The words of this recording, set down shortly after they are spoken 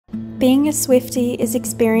Being a swiftie is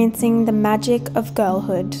experiencing the magic of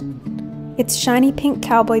girlhood. It's shiny pink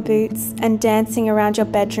cowboy boots and dancing around your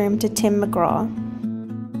bedroom to Tim McGraw.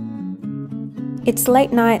 It's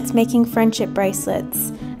late nights making friendship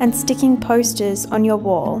bracelets and sticking posters on your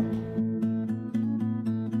wall.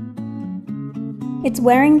 It's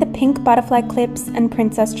wearing the pink butterfly clips and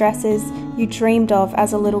princess dresses you dreamed of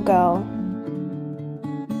as a little girl.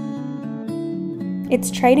 It's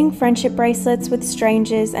trading friendship bracelets with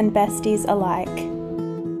strangers and besties alike.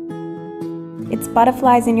 It's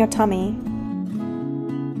butterflies in your tummy.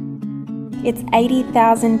 It's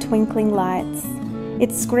 80,000 twinkling lights.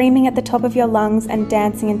 It's screaming at the top of your lungs and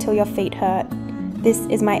dancing until your feet hurt. This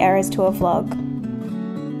is my ERAS tour vlog.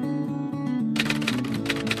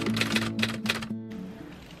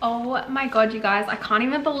 Oh my god, you guys, I can't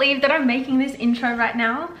even believe that I'm making this intro right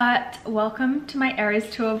now, but welcome to my ERAS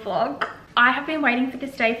tour vlog. I have been waiting for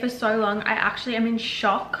this day for so long. I actually am in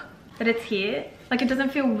shock that it's here. Like, it doesn't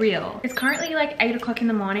feel real. It's currently like 8 o'clock in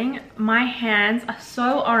the morning. My hands are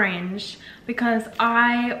so orange because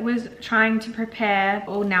I was trying to prepare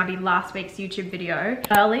what will now be last week's YouTube video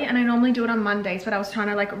early, and I normally do it on Mondays, but I was trying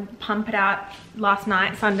to like pump it out last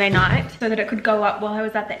night, Sunday night, so that it could go up while I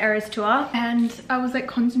was at the ERAS tour. And I was like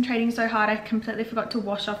concentrating so hard I completely forgot to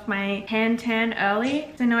wash off my hand tan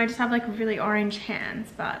early, so now I just have like really orange hands,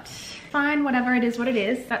 but fine, whatever, it is what it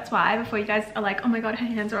is. That's why, before you guys are like, oh my god, her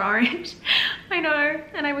hands are orange. I know,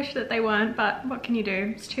 and I wish that they weren't, but what can you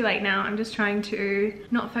do? It's too late now. I'm just trying to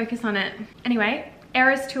not focus on it. Anyway,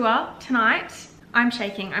 ERAS tour tonight. I'm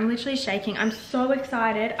shaking. I'm literally shaking. I'm so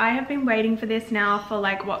excited. I have been waiting for this now for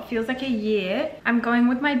like what feels like a year. I'm going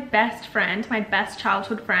with my best friend, my best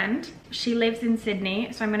childhood friend. She lives in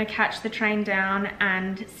Sydney, so I'm gonna catch the train down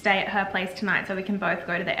and stay at her place tonight so we can both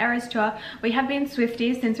go to the ERAS tour. We have been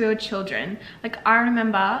Swifties since we were children. Like, I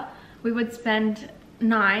remember we would spend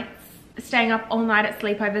nights staying up all night at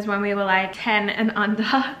sleepovers when we were like 10 and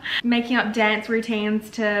under, making up dance routines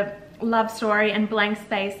to Love Story and Blank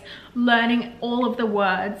Space, learning all of the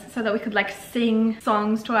words so that we could like sing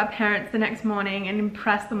songs to our parents the next morning and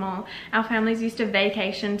impress them all. Our families used to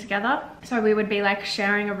vacation together, so we would be like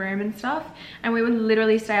sharing a room and stuff, and we would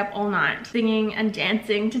literally stay up all night singing and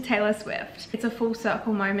dancing to Taylor Swift. It's a full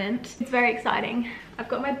circle moment. It's very exciting. I've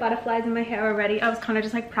got my butterflies in my hair already. I was kind of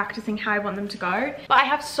just like practicing how I want them to go, but I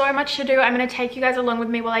have so much to do. I'm gonna take you guys along with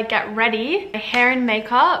me while I get ready. My hair and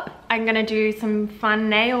makeup. I'm gonna do some fun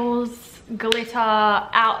nails, glitter,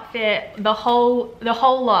 outfit, the whole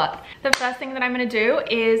lot. The first thing that I'm gonna do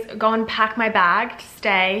is go and pack my bag to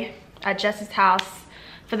stay at Jess's house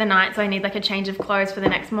for the night. So I need like a change of clothes for the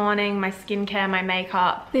next morning, my skincare, my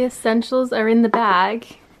makeup. The essentials are in the bag.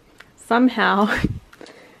 Somehow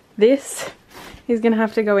this is gonna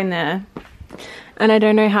have to go in there, and I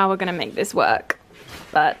don't know how we're gonna make this work,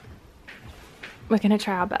 but we're gonna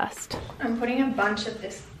try our best. I'm putting a bunch of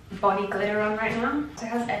this body glitter on right now. So it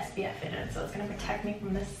has SPF in it, so it's gonna protect me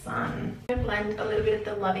from the sun. I'm gonna blend a little bit of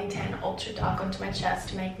the Loving Tan Ultra Dark onto my chest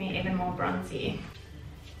to make me even more bronzy.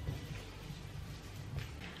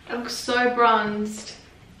 I look so bronzed.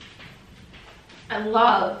 I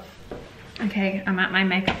love. Okay, I'm at my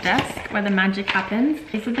makeup desk where the magic happens.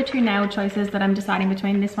 These are the two nail choices that I'm deciding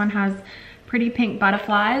between. This one has pretty pink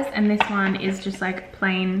butterflies, and this one is just like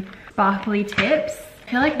plain sparkly tips. I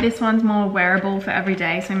feel like this one's more wearable for every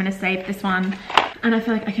day, so I'm gonna save this one. And I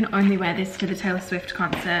feel like I can only wear this to the Taylor Swift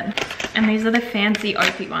concert. And these are the fancy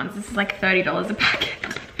Opie ones. This is like $30 a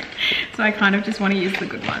packet. So I kind of just want to use the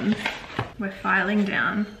good ones. We're filing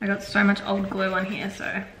down. I got so much old glue on here,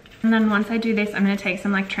 so. And then once I do this, I'm gonna take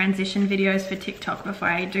some like transition videos for TikTok before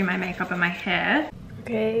I do my makeup and my hair.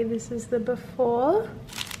 Okay, this is the before.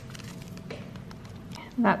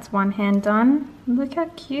 That's one hand done. Look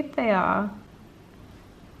how cute they are.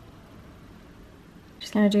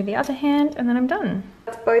 Just gonna do the other hand and then I'm done.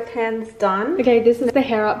 That's both hands done. Okay, this is the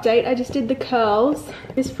hair update. I just did the curls.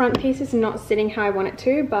 This front piece is not sitting how I want it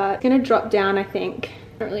to, but it's gonna drop down, I think.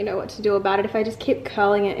 I don't really know what to do about it. If I just keep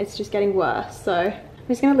curling it, it's just getting worse. So I'm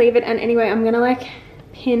just gonna leave it, and anyway, I'm gonna like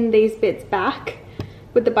pin these bits back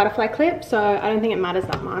with the butterfly clip, so I don't think it matters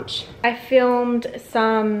that much. I filmed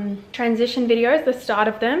some transition videos, the start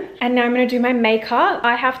of them, and now I'm gonna do my makeup.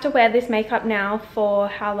 I have to wear this makeup now for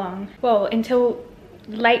how long? Well, until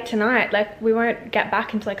late tonight. Like, we won't get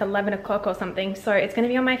back until like 11 o'clock or something, so it's going to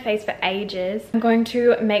be on my face for ages. I'm going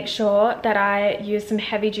to make sure that I use some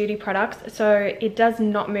heavy duty products so it does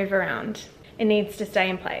not move around. It needs to stay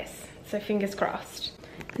in place, so fingers crossed.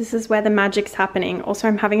 This is where the magic's happening. Also,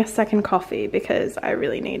 I'm having a second coffee because I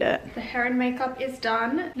really need it. The hair and makeup is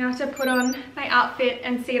done. Now to put on my outfit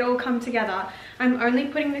and see it all come together. I'm only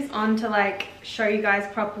putting this on to like show you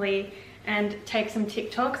guys properly and take some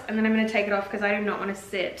TikToks, and then I'm gonna take it off because I do not want to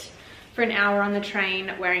sit for an hour on the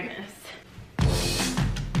train wearing this.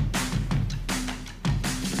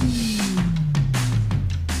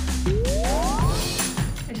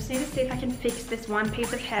 I need to see if I can fix this one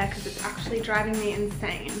piece of hair because it's actually driving me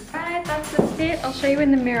insane. Alright, that's the fit. I'll show you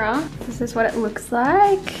in the mirror. This is what it looks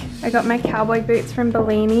like. I got my cowboy boots from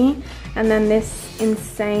Bellini and then this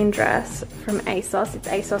insane dress from ASOS. It's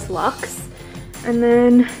ASOS Luxe. And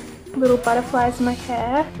then little butterflies in my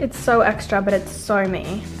hair. It's so extra, but it's so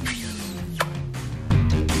me.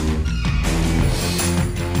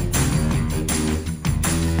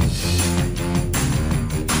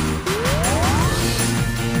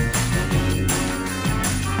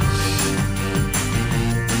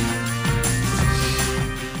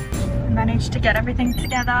 Managed to get everything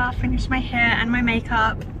together, finished my hair and my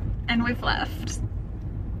makeup, and we've left.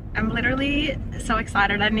 I'm literally so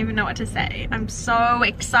excited, I don't even know what to say. I'm so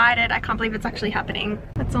excited, I can't believe it's actually happening.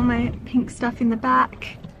 That's all my pink stuff in the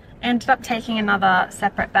back. I ended up taking another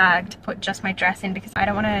separate bag to put just my dress in because I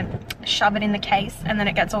don't want to shove it in the case and then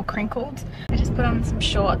it gets all crinkled. I just put on some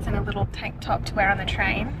shorts and a little tank top to wear on the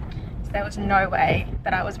train. So there was no way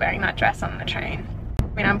that I was wearing that dress on the train. I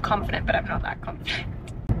mean, I'm confident, but I'm not that confident.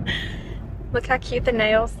 Look how cute the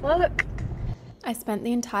nails look. I spent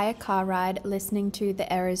the entire car ride listening to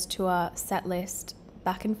the ERAS tour set list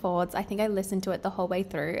back and forwards. I think I listened to it the whole way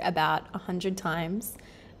through about 100 times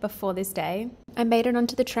before this day. I made it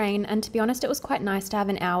onto the train, and to be honest, it was quite nice to have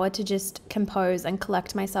an hour to just compose and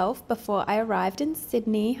collect myself before I arrived in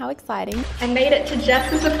Sydney. How exciting. I made it to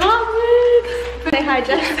Jess's apartment. Say hi,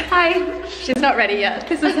 Jess. Hi. She's not ready yet.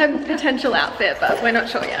 This is her potential outfit, but we're not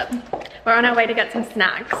sure yet. We're on our way to get some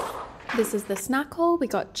snacks. This is the snack haul. We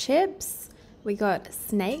got chips, we got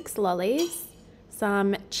snakes, lollies,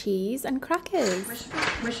 some cheese and crackers.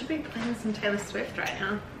 We should be playing some Taylor Swift right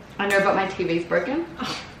now. I know, but my TV's broken.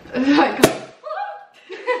 Oh. Oh my god.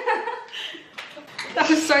 That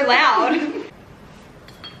was so loud.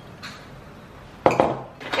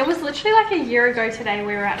 It was literally like a year ago today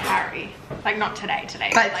we were at Harry. Like not today,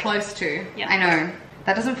 But like, close to. Yeah. I know.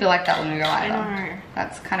 That doesn't feel like that long ago either. I know.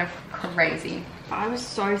 That's kind of crazy. I was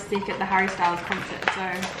so sick at the Harry Styles concert, so...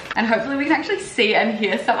 And hopefully we can actually see and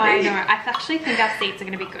hear something. I know. I actually think our seats are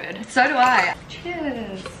going to be good. So do I.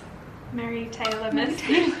 Cheers. Mary Taylor, Miss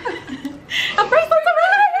Taylor. Our bracelets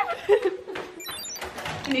arrived!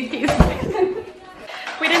 I need these.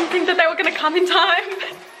 We didn't think that they were going to come in time.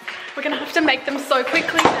 We're going to have to make them so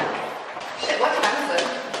quickly now. Shit, what time is it?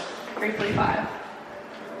 3:45.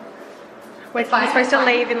 We're supposed to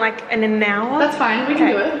leave in like an hour. That's fine, we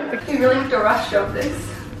can do it. We really have to rush job this.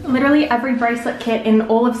 Literally every bracelet kit in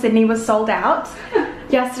all of Sydney was sold out.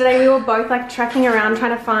 Yesterday we were both like trekking around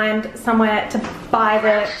trying to find somewhere to buy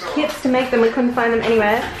the kits to make them. We couldn't find them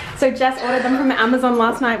anywhere. So Jess ordered them from Amazon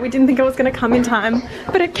last night. We didn't think it was going to come in time,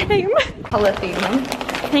 but it came. Color theme.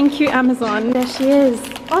 Thank you, Amazon. There she is.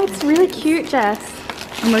 Oh, it's really cute, Jess.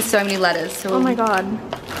 And with so many letters. So oh my god.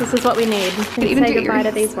 This is what we need. We can even say do goodbye to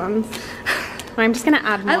earrings. these ones. I'm just going to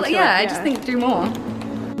add more to it. Yeah, I just think do more.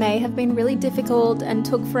 May have been really difficult and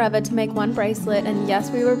took forever to make one bracelet, and yes,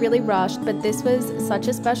 we were really rushed, but this was such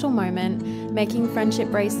a special moment, making friendship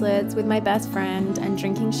bracelets with my best friend and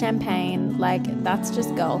drinking champagne. Like, that's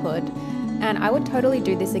just girlhood. And I would totally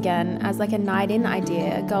do this again as like a night in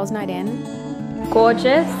idea, a girls' night in.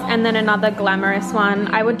 Gorgeous, and then another glamorous one.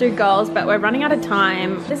 I would do girls, but we're running out of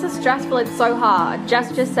time. This is stressful, it's so hard.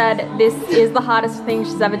 Jess just said this is the hardest thing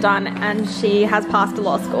she's ever done, and she has passed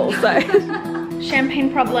law school, so.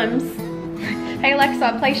 Champagne problems. Hey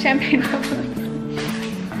Alexa, play champagne problems.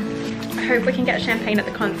 I hope we can get champagne at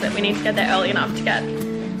the concert. We need to get there early enough to get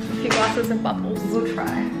a few glasses of bubbles. We'll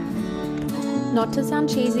try. Not to sound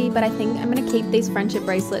cheesy, but I think I'm gonna keep these friendship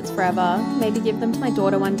bracelets forever. Maybe give them to my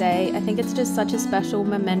daughter one day. I think it's just such a special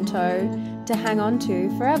memento to hang on to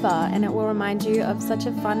forever, and it will remind you of such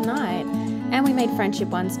a fun night. And we made friendship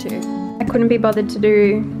ones too. I couldn't be bothered to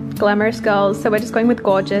do glamorous girls, so we're just going with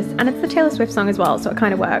gorgeous, and it's the Taylor Swift song as well, so it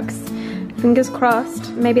kind of works. Fingers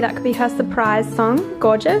crossed, maybe that could be her surprise song,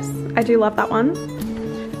 Gorgeous. I do love that one.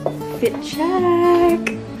 Fit check.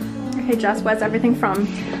 Okay Jess, where's everything from?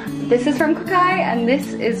 This is from Kukai, and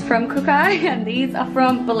this is from Kukai, and these are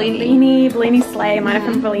from Bellini. Bellini Slay, mine are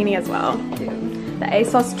from Bellini as well. The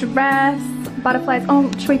ASOS dress, butterflies.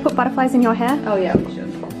 Oh, should we put butterflies in your hair? Oh yeah, we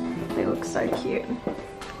should. They look so cute.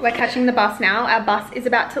 We're catching the bus now. Our bus is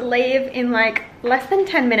about to leave in like less than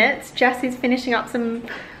 10 minutes. Jess is finishing up some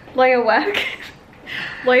lawyer work.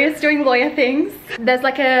 Lawyers doing lawyer things. There's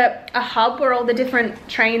like a hub where all the different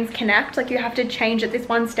trains connect. Like you have to change at this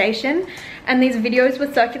one station. And these videos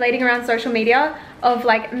were circulating around social media of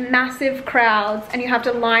like massive crowds, and you have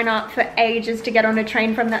to line up for ages to get on a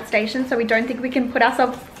train from that station. So we don't think we can put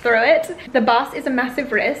ourselves through it. The bus is a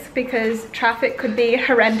massive risk because traffic could be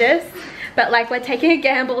horrendous. But like we're taking a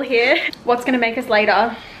gamble here. What's gonna make us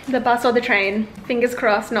later? The bus or the train? Fingers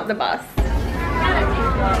crossed, not the bus.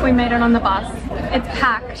 We made it on the bus. It's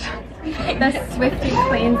packed. There's swiftie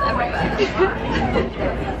queens everywhere.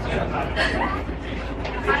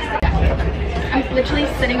 I'm literally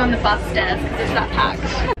sitting on the bus stairs because it's that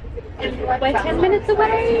packed. We're 10 minutes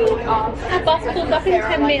away. The bus pulls up in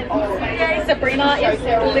 10 minutes. Yay, Sabrina is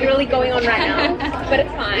literally going on right now, but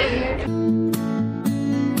it's fine.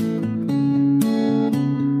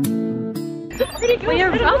 We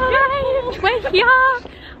arrived! We're here!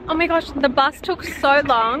 Oh my gosh, the bus took so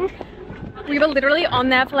long. We were literally on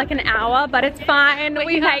there for like an hour, but it's fine.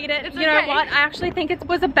 We made it. You know what? I actually think it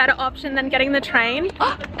was a better option than getting the train.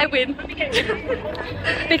 I win.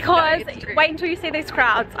 Because, wait until you see these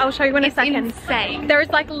crowds. I'll show you in a second. Insane. There's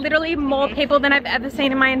like literally more people than I've ever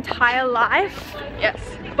seen in my entire life. Yes.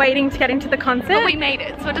 Waiting to get into the concert. But we made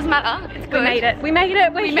it, so it doesn't matter. It's good. We made it. We made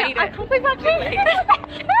it. We made it. I can't believe I made it.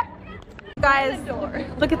 Guys,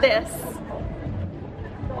 look at this.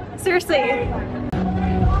 Seriously.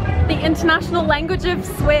 The international language of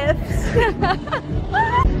Swift.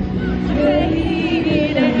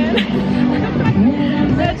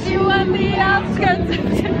 That you on the outskirts of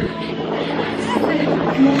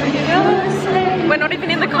We're not even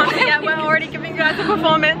in the concert yet, we're already giving you guys a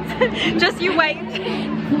performance. Just you wait.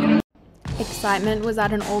 Excitement was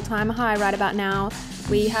at an all-time high right about now.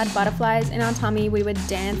 We had butterflies in our tummy, we were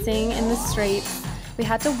dancing in the streets. We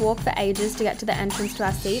had to walk for ages to get to the entrance to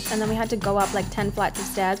our seats, and then we had to go up like 10 flights of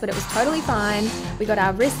stairs, but it was totally fine. We got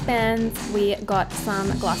our wristbands, we got some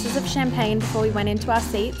glasses of champagne before we went into our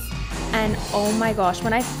seats, and oh my gosh,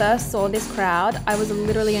 when I first saw this crowd, I was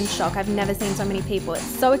literally in shock. I've never seen so many people. It's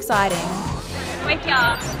so exciting. We're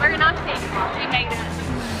here, we're in our seats, we made it.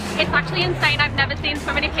 It's actually insane. I've never seen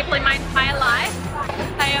so many people in my entire life.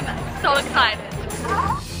 I am so excited.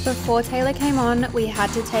 Before Taylor came on, we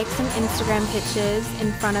had to take some Instagram pictures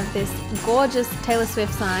in front of this gorgeous Taylor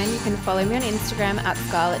Swift sign. You can follow me on Instagram at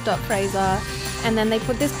scarlett.fraser. And then they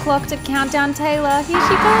put this clock to count down Taylor. Here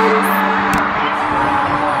she comes.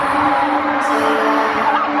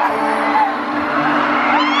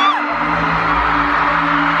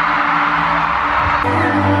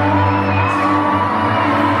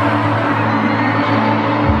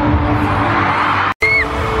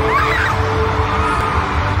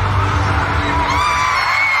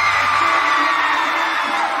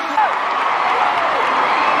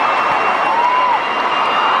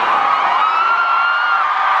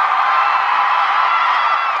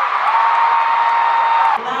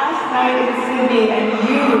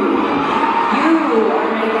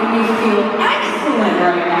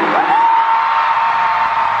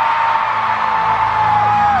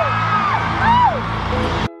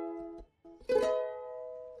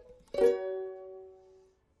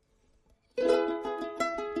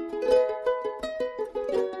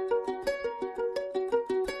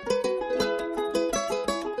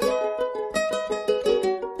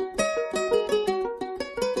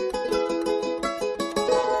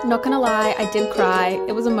 Not gonna lie, I did cry.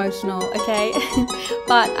 It was emotional, okay?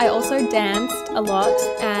 But I also danced a lot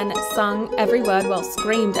and sung every word, well,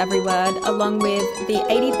 screamed every word, along with the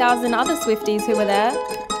 80,000 other Swifties who were there.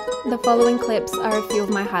 The following clips are a few of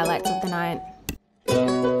my highlights of the night.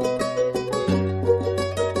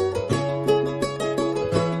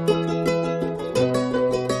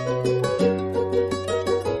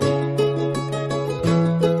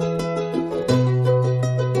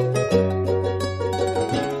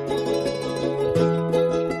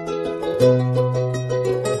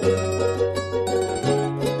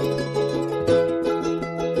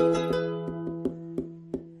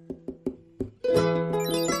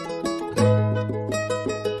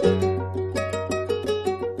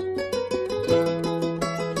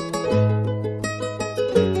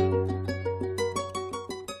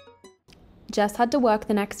 Jess had to work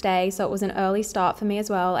the next day, so it was an early start for me as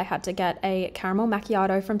well. I had to get a caramel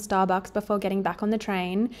macchiato from Starbucks before getting back on the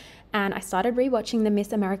train, and I started rewatching the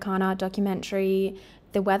Miss Americana documentary.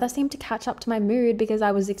 The weather seemed to catch up to my mood because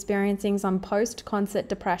I was experiencing some post-concert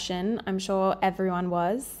depression. I'm sure everyone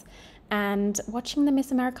was. And watching the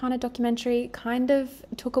Miss Americana documentary kind of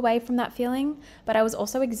took away from that feeling, but I was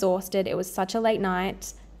also exhausted. It was such a late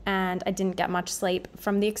night, and I didn't get much sleep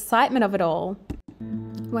from the excitement of it all.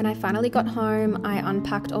 When I finally got home, I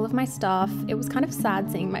unpacked all of my stuff. It was kind of sad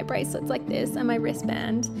seeing my bracelets like this and my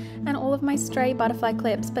wristband and all of my stray butterfly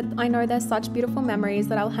clips, but I know they're such beautiful memories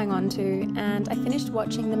that I'll hang on to. And I finished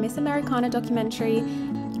watching the Miss Americana documentary.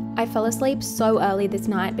 I fell asleep so early this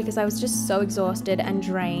night because I was just so exhausted and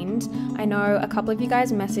drained. I know a couple of you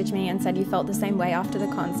guys messaged me and said you felt the same way after the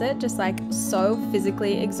concert, just like so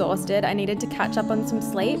physically exhausted. I needed to catch up on some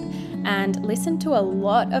sleep and listen to a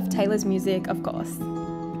lot of Taylor's music, of course.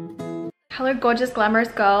 Hello gorgeous glamorous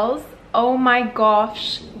girls. Oh my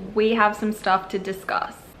gosh, we have some stuff to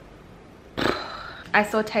discuss. I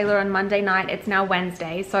saw Taylor on Monday night, it's now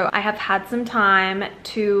Wednesday, so I have had some time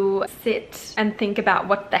to sit and think about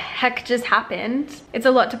what the heck just happened. It's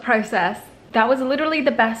a lot to process. That was literally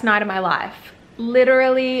the best night of my life.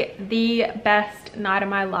 Literally the best night of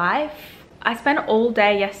my life. I spent all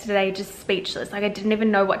day yesterday just speechless. Like I didn't even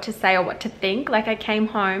know what to say or what to think. Like I came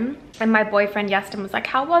home and my boyfriend Yeston was like,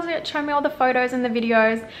 how was it? Show me all the photos and the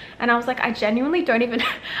videos. And I was like, I genuinely don't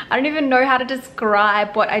even know how to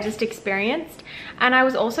describe what I just experienced. And I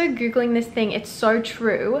was also Googling this thing, it's so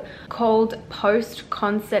true, called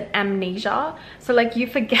post-concert amnesia. So like you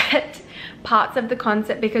forget parts of the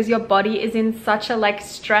concert because your body is in such a like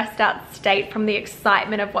stressed out state from the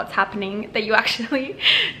excitement of what's happening that you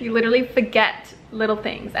literally forget little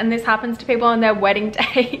things. And this happens to people on their wedding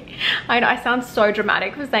day. I know I sound so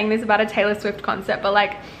dramatic for saying this about a Taylor Swift concert, but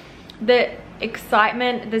like the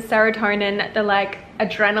excitement, the serotonin, the like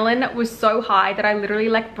adrenaline was so high that I literally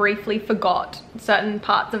like briefly forgot certain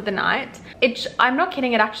parts of the night. I'm not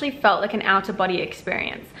kidding, it actually felt like an outer body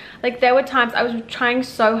experience. Like there were times I was trying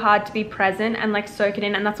so hard to be present and like soak it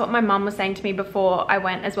in, and that's what my mom was saying to me before I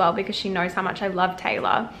went as well, because she knows how much I love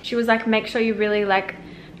Taylor. She was like, make sure you really like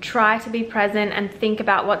try to be present and think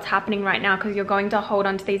about what's happening right now, because you're going to hold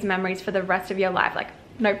on to these memories for the rest of your life. Like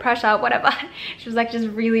no pressure, whatever. She was like, just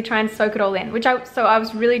really try and soak it all in, so I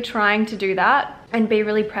was really trying to do that and be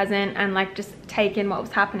really present and like just take in what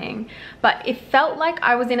was happening. But it felt like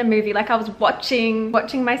I was in a movie, like I was watching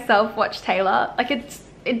myself watch Taylor. Like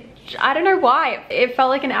I don't know why, it felt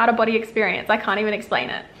like an out of body experience. I can't even explain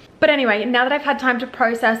it. But anyway, now that I've had time to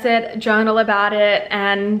process it, journal about it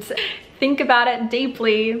and think about it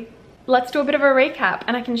deeply, let's do a bit of a recap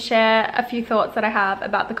and I can share a few thoughts that I have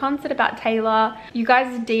about the concert, about Taylor. You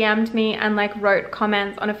guys DM'd me and like wrote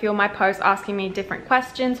comments on a few of my posts asking me different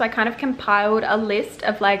questions. So I kind of compiled a list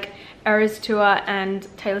of like ERAS tour and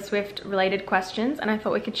Taylor Swift related questions, and I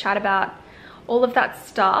thought we could chat about all of that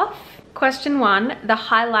stuff. Question 1, the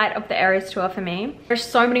highlight of the ERAS tour for me. There's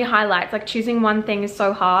so many highlights, like choosing one thing is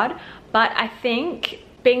so hard, but I think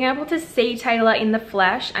being able to see Taylor in the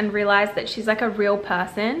flesh and realize that she's like a real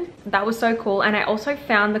person, that was so cool. And I also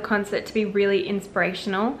found the concert to be really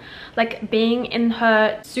inspirational, like being in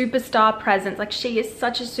her superstar presence. Like she is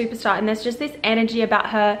such a superstar, and there's just this energy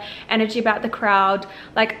about her, energy about the crowd.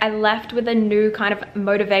 Like I left with a new kind of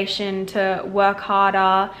motivation to work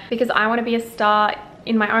harder, because I want to be a star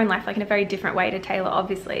in my own life, like in a very different way to Taylor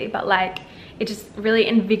obviously, but like it just really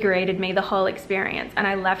invigorated me, the whole experience. And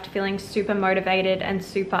I left feeling super motivated and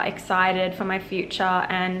super excited for my future,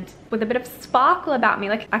 and with a bit of sparkle about me.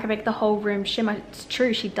 Like I can make the whole room shimmer. It's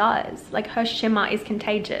true, she does. Like her shimmer is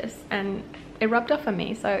contagious, and it rubbed off on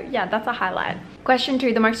me. So yeah, that's a highlight. Question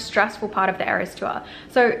 2, the most stressful part of the ERAS tour.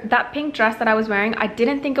 So that pink dress that I was wearing, I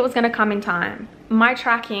didn't think it was gonna come in time. My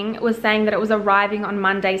tracking was saying that it was arriving on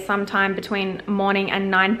Monday sometime between morning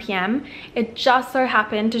and 9 p.m. It just so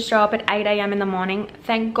happened to show up at 8 a.m. in the morning.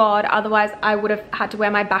 Thank God, otherwise I would have had to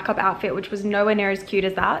wear my backup outfit, which was nowhere near as cute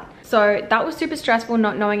as that. So that was super stressful,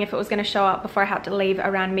 not knowing if it was gonna show up before I had to leave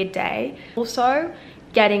around midday. Also,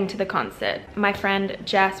 getting to the concert. My friend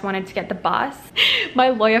Jess wanted to get the bus. My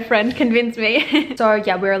lawyer friend convinced me. So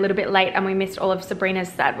yeah, we were a little bit late and we missed all of Sabrina's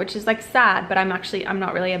set, which is like sad, but I'm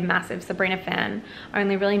not really a massive Sabrina fan. I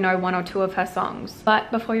only really know 1 or 2 of her songs.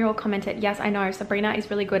 But before you all commented, yes, I know Sabrina is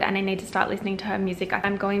really good and I need to start listening to her music.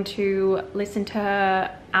 I'm going to listen to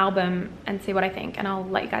her album and see what I think, and I'll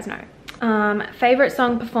let you guys know. Favorite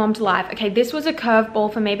song performed live. Okay, this was a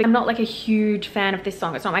curveball for me, but I'm not like a huge fan of this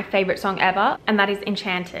song. It's not my favorite song ever, and that is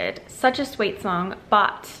Enchanted. Such a sweet song,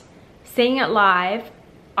 but seeing it live,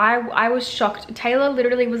 I was shocked. Taylor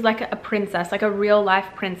literally was like a princess, like a real life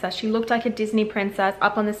princess. She looked like a Disney princess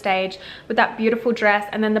up on the stage with that beautiful dress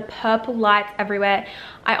and then the purple lights everywhere.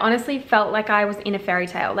 I honestly felt like I was in a fairy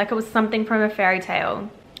tale, like it was something from a fairy tale.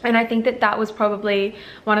 And I think that was probably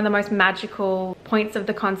one of the most magical points of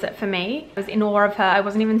the concert for me. I was in awe of her. I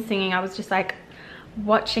wasn't even singing. I was just like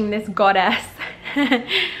watching this goddess.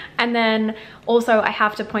 And then also I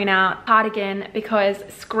have to point out Cardigan, because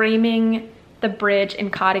screaming the bridge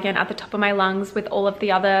in Cardigan at the top of my lungs with all of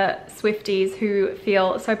the other Swifties who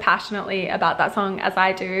feel so passionately about that song as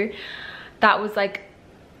I do, that was like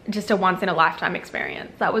just a once in a lifetime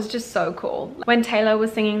experience. That was just so cool. When Taylor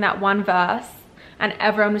was singing that one verse and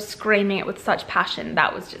everyone was screaming it with such passion,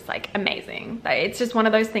 that was just like amazing. It's just one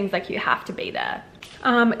of those things, like you have to be there.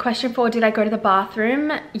 Question 4, did I go to the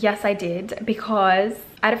bathroom? Yes, I did, because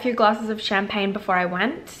I had a few glasses of champagne before I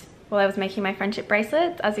went while I was making my friendship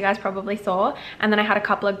bracelets, as you guys probably saw. And then I had a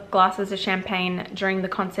couple of glasses of champagne during the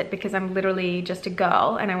concert because I'm literally just a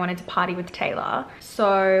girl and I wanted to party with Taylor.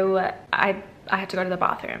 So I had to go to the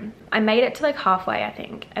bathroom. I made it to like halfway, I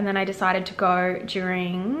think. And then I decided to go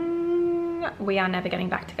during We Are Never Getting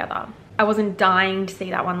Back Together. I wasn't dying to see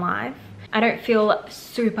that one live. I don't feel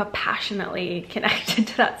super passionately connected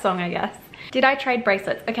to that song, I guess. Did I trade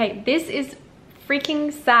bracelets? Okay, this is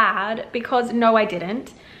freaking sad because no, I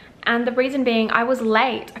didn't. And the reason being, I was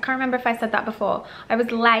late. I can't remember if I said that before. I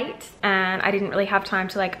was late and I didn't really have time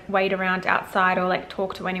to like wait around outside or like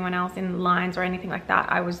talk to anyone else in lines or anything like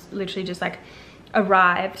that. I was literally just like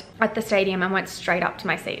arrived at the stadium and went straight up to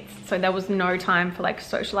my seats. So there was no time for like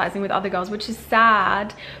socializing with other girls, which is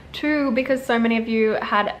sad too, because so many of you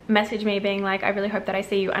had messaged me being like, I really hope that I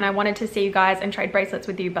see you. And I wanted to see you guys and trade bracelets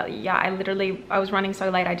with you. But yeah, I was running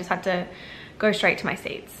so late. I just had to go straight to my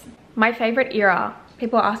seats. My favorite era.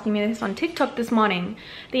 People are asking me this on TikTok this morning.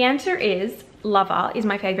 The answer is Lover is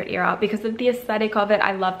my favorite era because of the aesthetic of it.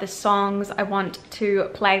 I love the songs. I want to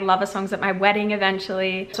play Lover songs at my wedding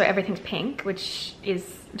eventually. So everything's pink, which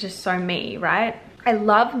is just so me, right? I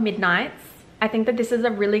love Midnights. I think that this is a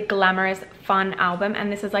really glamorous, fun album,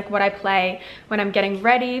 and this is like what I play when I'm getting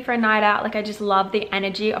ready for a night out. Like I just love the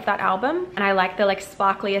energy of that album, and I like the like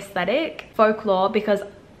sparkly aesthetic. Folklore, because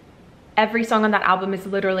every song on that album is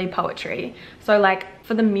literally poetry. So like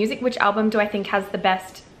for the music, which album do I think has the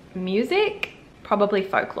best music? Probably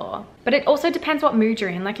Folklore. But it also depends what mood you're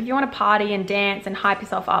in. Like if you want to party and dance and hype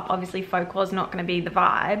yourself up, obviously Folklore is not going to be the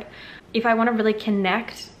vibe. If I want to really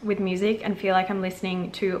connect with music and feel like I'm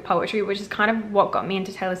listening to poetry, which is kind of what got me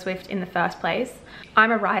into Taylor Swift in the first place.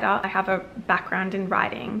 I'm a writer. I have a background in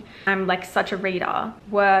writing. I'm like such a reader.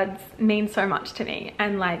 Words mean so much to me.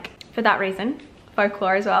 And like for that reason,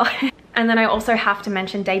 Folklore as well. And then I also have to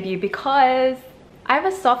mention Debut because I have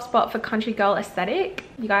a soft spot for country girl aesthetic.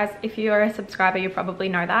 You guys, if you're a subscriber, you probably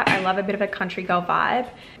know that. I love a bit of a country girl vibe.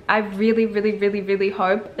 I really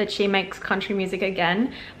hope that she makes country music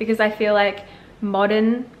again, because I feel like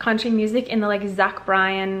modern country music in the like Zach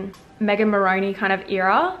Bryan, Megan Maroney kind of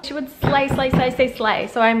era, she would slay.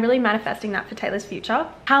 So I'm really manifesting that for Taylor's future.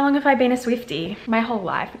 How long have I been a Swiftie? My whole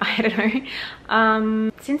life. I don't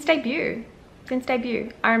know. Since debut.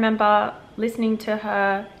 I remember listening to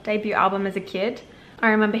her debut album as a kid.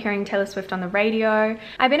 I remember hearing Taylor Swift on the radio.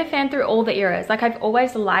 I've been a fan through all the eras. Like I've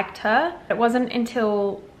always liked her. It wasn't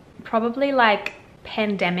until probably like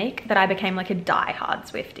pandemic that I became like a die-hard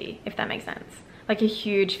Swiftie, if that makes sense. Like a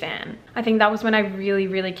huge fan. I think that was when I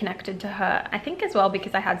really connected to her. I think as well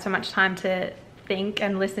because I had so much time to think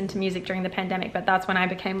and listen to music during the pandemic, but that's when I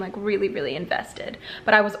became like really invested.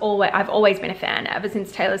 But I've always been a fan. Ever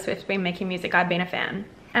since Taylor Swift's been making music, I've been a fan.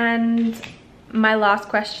 And my last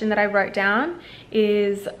question that I wrote down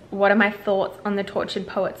is, what are my thoughts on the Tortured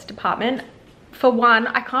Poets department? For one,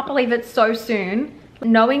 I can't believe it's so soon.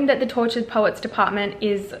 Knowing that the Tortured Poets department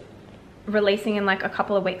is releasing in like a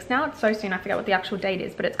couple of weeks now. It's so soon, I forget what the actual date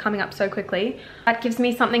is, but it's coming up so quickly. That gives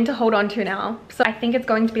me something to hold on to now. So I think it's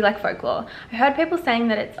going to be like Folklore. I heard people saying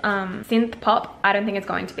that it's synth pop. I don't think it's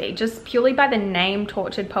going to be, just purely by the name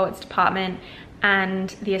Tortured Poets department and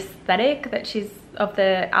the aesthetic that she's of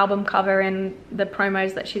the album cover and the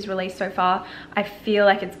promos that she's released so far. I feel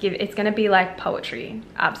like it's gonna be like poetry,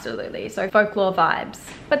 absolutely. So Folklore vibes.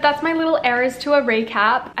 But that's my little Eras tour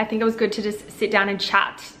recap. I think it was good to just sit down and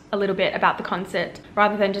chat a little bit about the concert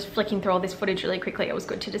rather than just flicking through all this footage really quickly. It was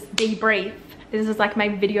good to just debrief. This is like my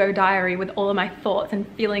video diary with all of my thoughts and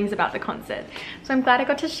feelings about the concert. So I'm glad I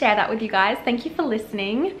got to share that with you guys. Thank you for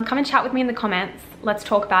listening. Come and chat with me in the comments. Let's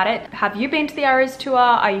talk about it. Have you been to the ERAS tour?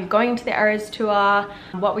 Are you going to the ERAS tour?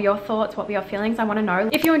 What were your thoughts? What were your feelings? I want to know.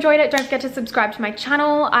 If you enjoyed it, don't forget to subscribe to my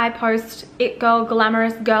channel. I post it girl,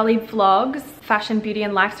 glamorous, girly vlogs, fashion, beauty,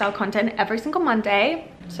 and lifestyle content every single Monday.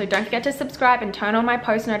 So don't forget to subscribe and turn on my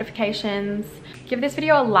post notifications. Give this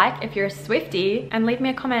video a like if you're a Swiftie, and leave me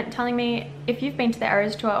a comment telling me if you've been to the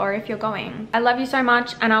ERAS tour or if you're going. I love you so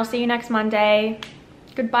much, and I'll see you next Monday.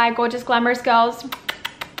 Goodbye, gorgeous, glamorous girls.